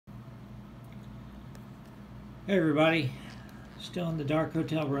Hey everybody, still in the dark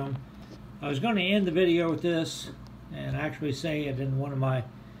hotel room. I was going to end the video with this and actually say it in one of my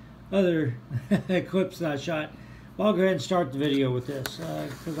other clips that I shot. Well, I'll go ahead and start the video with this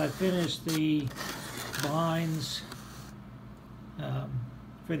because I finished the blinds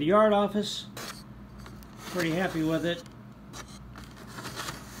for the yard office. Pretty happy with it.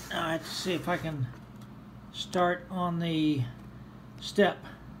 Now I have to see if I can start on the step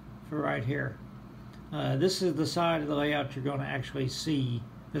for right here. This is the side of the layout you're going to actually see,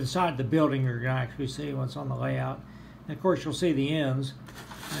 the side of the building you're going to actually see what's on the layout. And of course you'll see the ends.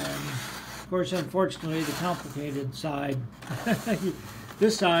 And of course, unfortunately, the complicated side,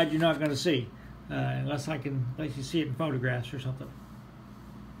 this side you're not going to see, unless you see it in photographs or something.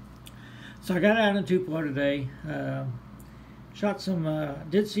 So I got out in Tupelo today, shot some,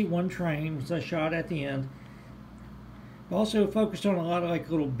 did see one train, which I shot at the end. Also focused on a lot of like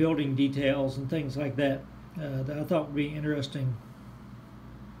little building details and things like that that I thought would be interesting,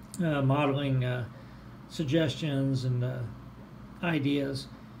 modeling suggestions and ideas.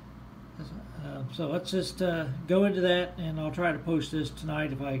 So let's just go into that, and I'll try to post this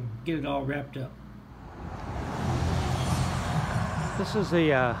tonight if I can get it all wrapped up. This is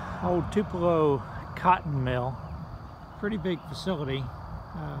the old Tupelo cotton mill. Pretty big facility.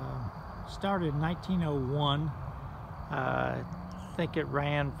 Started in 1901. I think it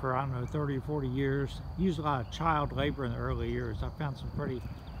ran for, I don't know, 30 or 40 years. Used a lot of child labor in the early years. I found some pretty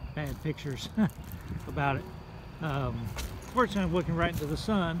bad pictures about it. Fortunately, I'm looking right into the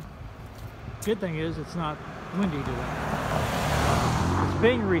sun. Good thing is it's not windy today. It's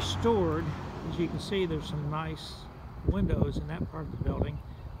being restored. As you can see, there's some nice windows in that part of the building.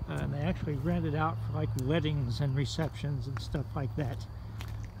 And they actually rent it out for like weddings and receptions and stuff like that.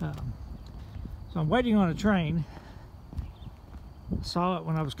 So I'm waiting on a train. Saw it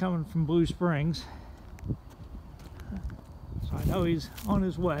when I was coming from Blue Springs, so I know he's on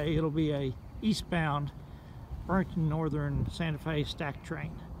his way. It'll be a eastbound Burlington Northern Santa Fe stack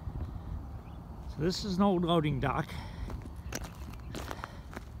train. So this is an old loading dock.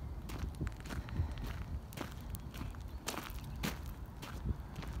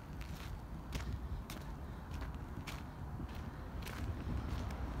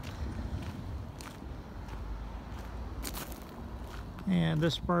 And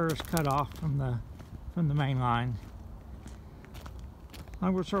this spur is cut off from the main line.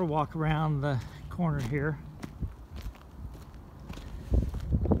 I'm going to sort of walk around the corner here.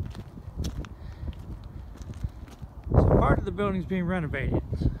 So part of the building is being renovated.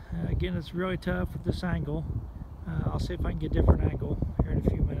 Again, it's really tough with this angle. I'll see if I can get a different angle here in a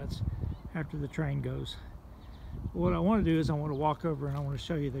few minutes after the train goes. But what I want to do is I want to walk over and I want to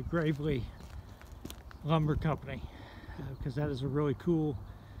show you the Gravely Lumber Company. Because that is a really cool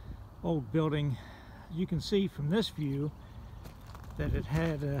old building. You can see from this view that it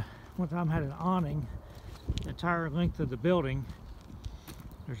had one time had an awning the entire length of the building.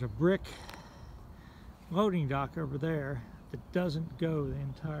 There's a brick loading dock over there that doesn't go the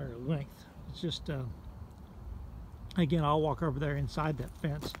entire length. It's just again, I'll walk over there inside that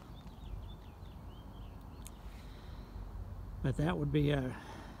fence, but that would be a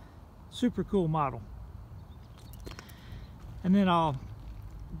super cool model. And then I'll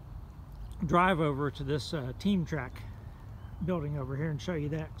drive over to this team track building over here and show you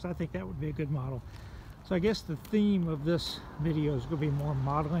that, because I think that would be a good model. So I guess the theme of this video is going to be more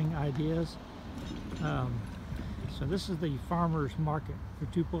modeling ideas. So this is the farmers market for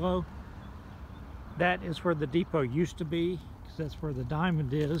Tupelo. That is where the depot used to be, because that's where the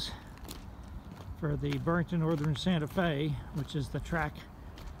diamond is for the Burlington Northern Santa Fe, which is the track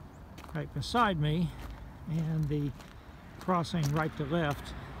right beside me, and the crossing right to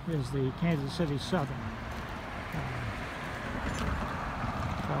left is the Kansas City Southern.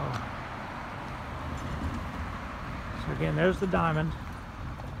 So again, there's the diamond.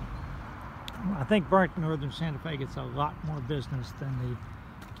 I think Burlington Northern Santa Fe gets a lot more business than the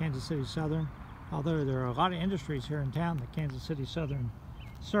Kansas City Southern, although there are a lot of industries here in town that Kansas City Southern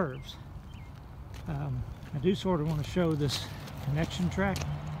serves. I do sort of want to show this connection track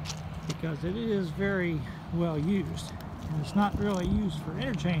because it is very well used. And it's not really used for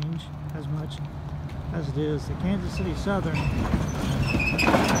interchange as much as it is the Kansas City Southern,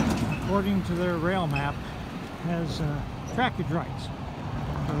 according to their rail map, has trackage rights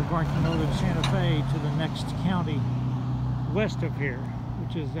for the Burlington Northern Santa Fe to the next county west of here,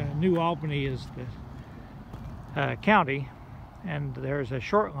 which is New Albany is the county, and there's a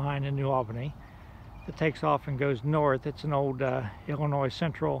short line in New Albany that takes off and goes north. It's an old Illinois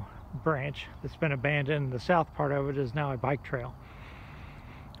Central branch that's been abandoned. The south part of it is now a bike trail,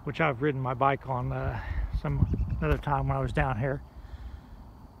 which I've ridden my bike on another time when I was down here.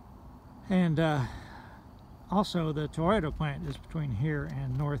 And also the Toyota plant is between here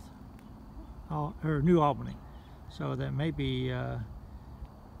and New Albany, so that maybe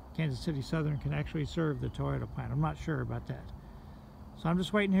Kansas City Southern can actually serve the Toyota plant. I'm not sure about that. So I'm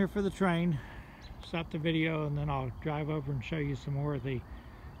just waiting here for the train. Stop the video and then I'll drive over and show you some more of the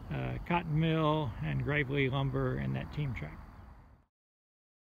cotton mill and Gravely lumber and that team track.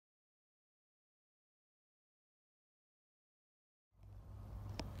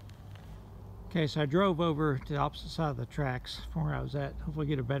 Okay, so I drove over to the opposite side of the tracks from where I was at. Hopefully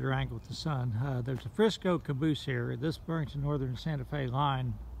get a better angle with the sun. There's a Frisco caboose here. This Burlington Northern Santa Fe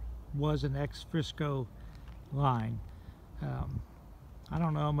line was an ex-Frisco line. I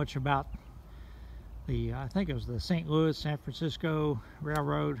don't know much about I think it was the St. Louis, San Francisco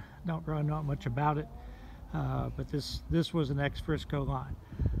Railroad. Don't really know much about it, but this was an ex-Frisco line.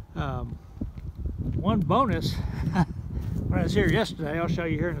 One bonus, when I was here yesterday, I'll show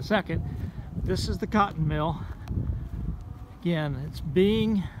you here in a second, this is the cotton mill. Again, it's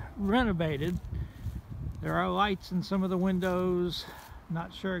being renovated. There are lights in some of the windows.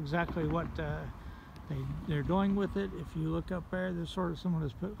 Not sure exactly what they're doing with it. If you look up there, there's sort of someone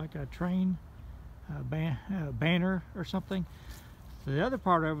has put like a train banner or something. So the other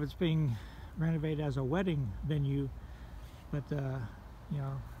part of it's being renovated as a wedding venue, but you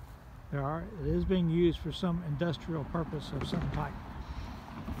know, it is being used for some industrial purpose of some type.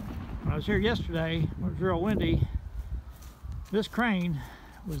 When I was here yesterday, it was real windy. This crane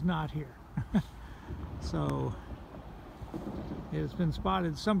was not here. So it's been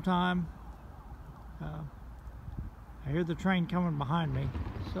spotted sometime. I hear the train coming behind me,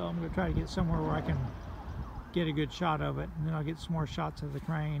 so I'm going to try to get somewhere where I can get a good shot of it, and then I'll get some more shots of the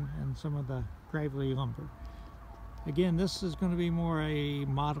crane and some of the Gravely lumber. Again, this is going to be more a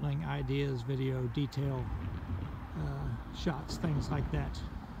modeling ideas video, detail shots, things like that.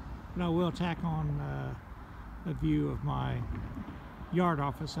 But I will tack on a view of my yard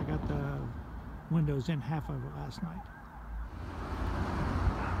office. I got the windows in half of it last night.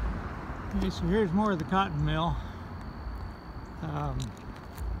 Okay, so here's more of the cotton mill. And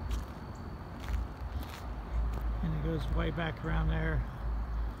it goes way back around there.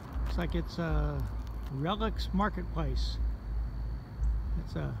 Looks like it's a Relics Marketplace.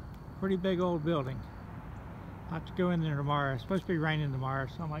 It's a pretty big old building. I'll have to go in there tomorrow. It's supposed to be raining tomorrow,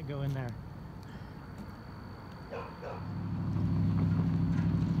 so I might go in there.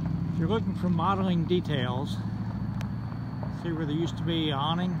 If you're looking for modeling details, see where there used to be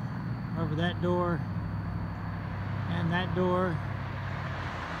awning over that door and that door.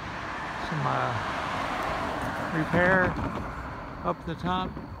 Some repair up the top.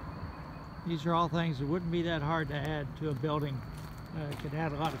 These are all things that wouldn't be that hard to add to a building. It could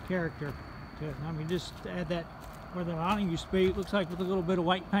add a lot of character to it. I mean, just add that where the awning used to be, it looks like with a little bit of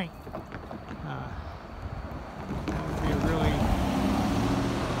white paint. That would be a really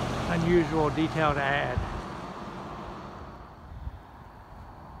unusual detail to add.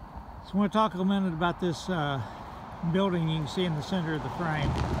 So I want to talk a minute about this building you can see in the center of the frame.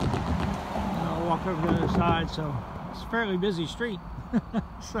 And I'll walk over to the other side, so it's a fairly busy street.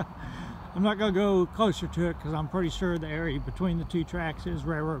 So I'm not going to go closer to it because I'm pretty sure the area between the two tracks is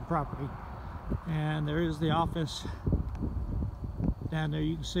railroad property. And there is the office down there,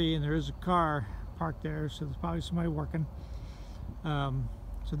 you can see, and there is a car parked there, so there's probably somebody working.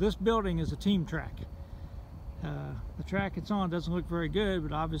 So this building is a team track. The track it's on doesn't look very good,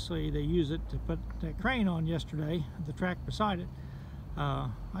 but obviously they use it to put that crane on yesterday, the track beside it. I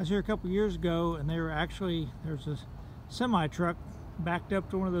was here a couple years ago, and there's a semi truck backed up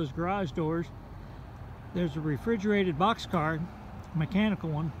to one of those garage doors. There's a refrigerated boxcar, mechanical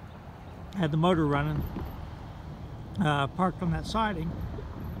one, had the motor running, parked on that siding,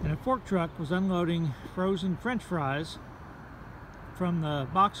 and a fork truck was unloading frozen French fries from the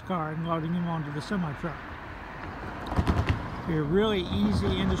boxcar and loading them onto the semi truck. It's a really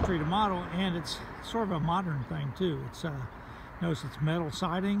easy industry to model, and it's sort of a modern thing too. It's notice it's metal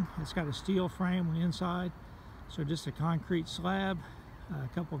siding, it's got a steel frame on the inside, so just a concrete slab, a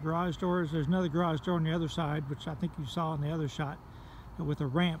couple of garage doors. There's another garage door on the other side, which I think you saw in the other shot, with a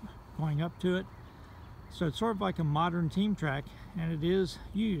ramp going up to it. So it's sort of like a modern team track, and it is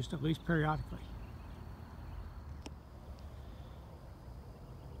used at least periodically.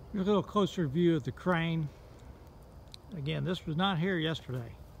 Here's a little closer view of the crane. Again, this was not here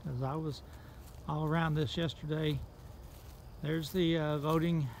yesterday, as I was all around this yesterday. There's the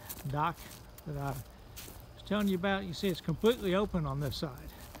loading dock that I was telling you about. You see it's completely open on this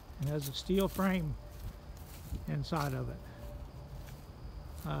side and has a steel frame inside of it.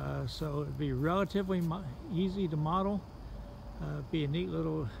 so it'd be relatively easy to model. Be a neat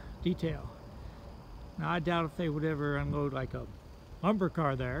little detail. Now I doubt if they would ever unload like a lumber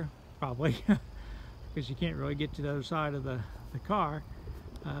car there, probably, because you can't really get to the other side of the car.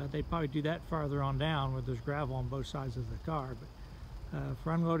 They'd probably do that farther on down where there's gravel on both sides of the car. But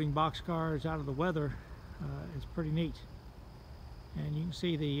for unloading box cars out of the weather, it's pretty neat. And you can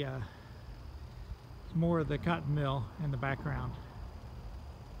see the more of the cotton mill in the background.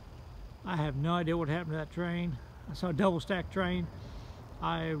 I have no idea what happened to that train. I saw a double stack train.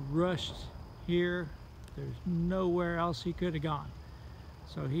 I rushed here. There's nowhere else he could have gone.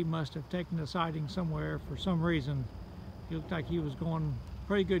 So he must have taken a siding somewhere for some reason. He looked like he was going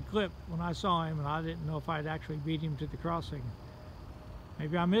pretty good clip when I saw him, and I didn't know if I'd actually beat him to the crossing.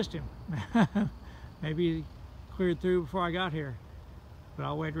 Maybe I missed him. Maybe he cleared through before I got here. But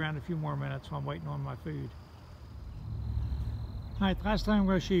I'll wait around a few more minutes while I'm waiting on my food. Alright, last thing I'm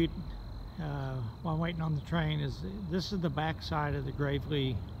going to shoot while I'm waiting on the train is, this is the back side of the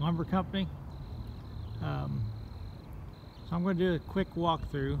Gravely Lumber Company. So I'm going to do a quick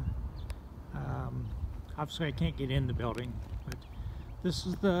walkthrough. Obviously I can't get in the building, but this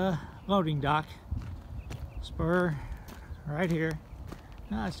is the loading dock. Spur right here.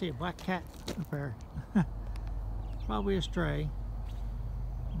 Now I see a black cat up there. Probably a stray.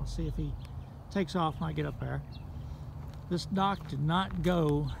 We'll see if he takes off when I get up there. This dock did not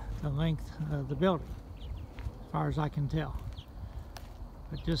go the length of the building, as far as I can tell.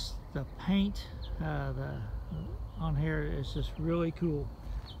 But just the paint on here is just really cool.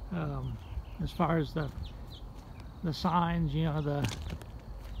 As far as the signs, you know, the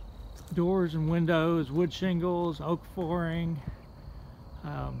doors and windows, wood shingles, oak flooring.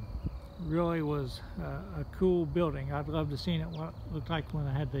 Really was a cool building. I'd love to see what it looked like when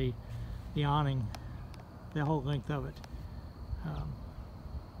I had the awning, the whole length of it.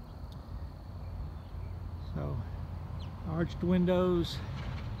 So arched windows,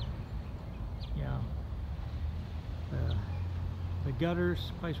 you know, the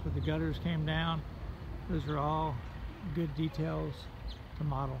gutters, place where the gutters came down, those are all good details to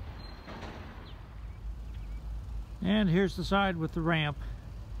model. And here's the side with the ramp.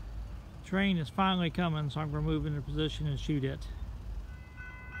 The train is finally coming, so I'm going to move into position and shoot it.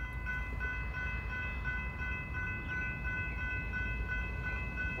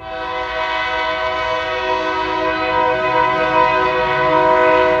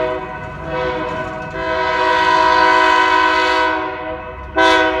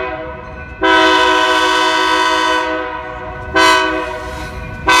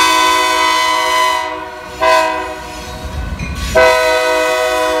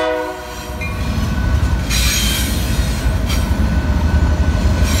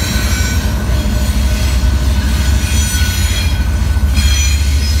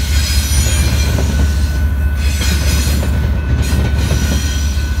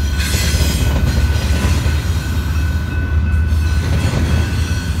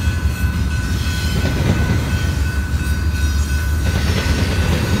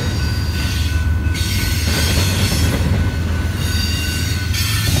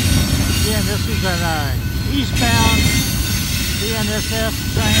 An eastbound BNSF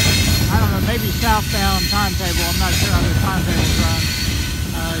train. I don't know, maybe southbound timetable. I'm not sure how the timetables run.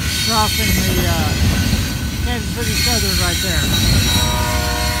 It's crossing the Kansas City Southern right there.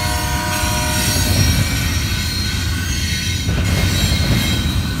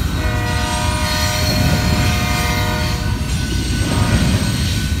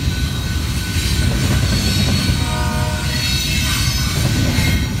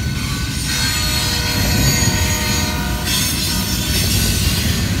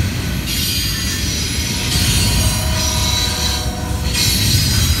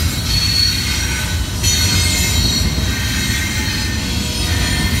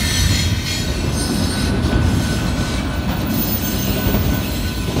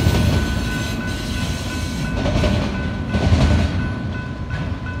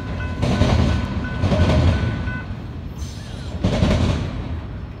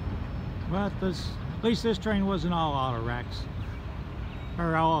 At least this train wasn't all auto racks,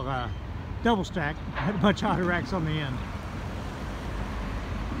 or all double stack. Had a bunch of auto racks on the end.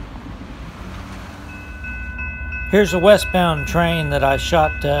 Here's a westbound train that I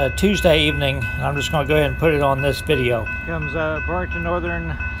shot Tuesday evening, and I'm just going to go ahead and put it on this video. Comes Burlington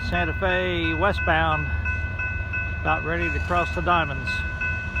Northern Santa Fe westbound, about ready to cross the Diamonds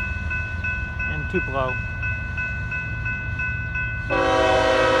in Tupelo.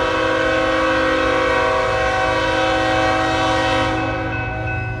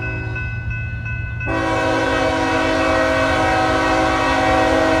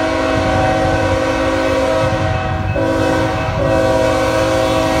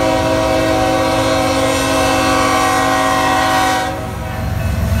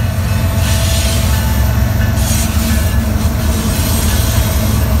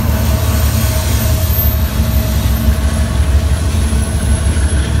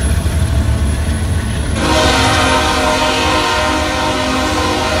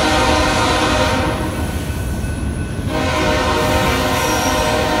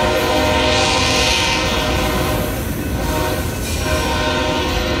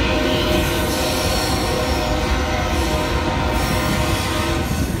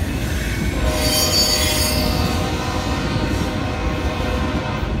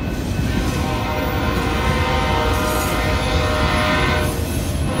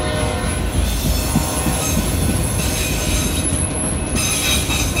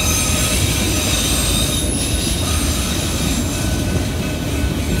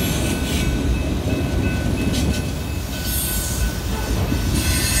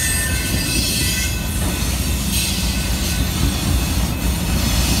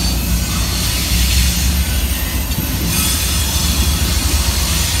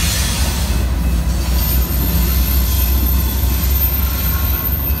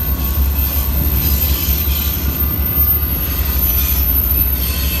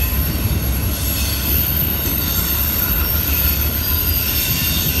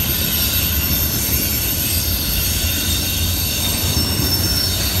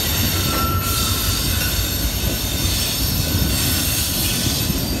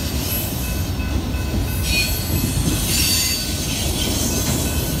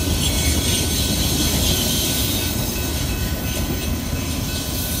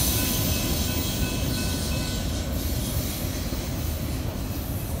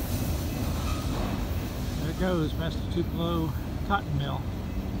 shows past the Tupelo cotton mill.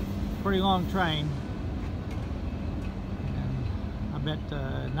 Pretty long train. And I bet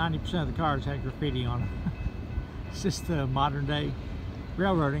 90% of the cars had graffiti on them. It's just modern day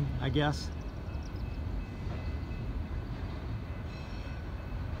railroading, I guess.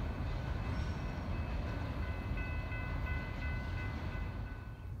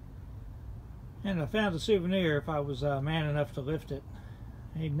 And I found a souvenir if I was man enough to lift it.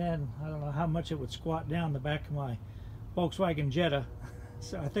 And then I don't know how much it would squat down the back of my Volkswagen Jetta.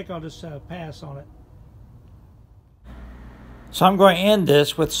 So I think I'll just pass on it. So I'm going to end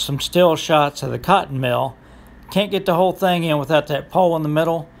this with some still shots of the cotton mill. Can't get the whole thing in without that pole in the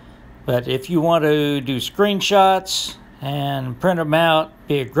middle. But if you want to do screenshots and print them out,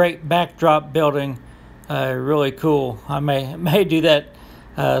 be a great backdrop building. Really cool. I may do that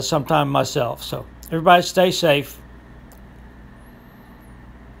sometime myself. So everybody stay safe.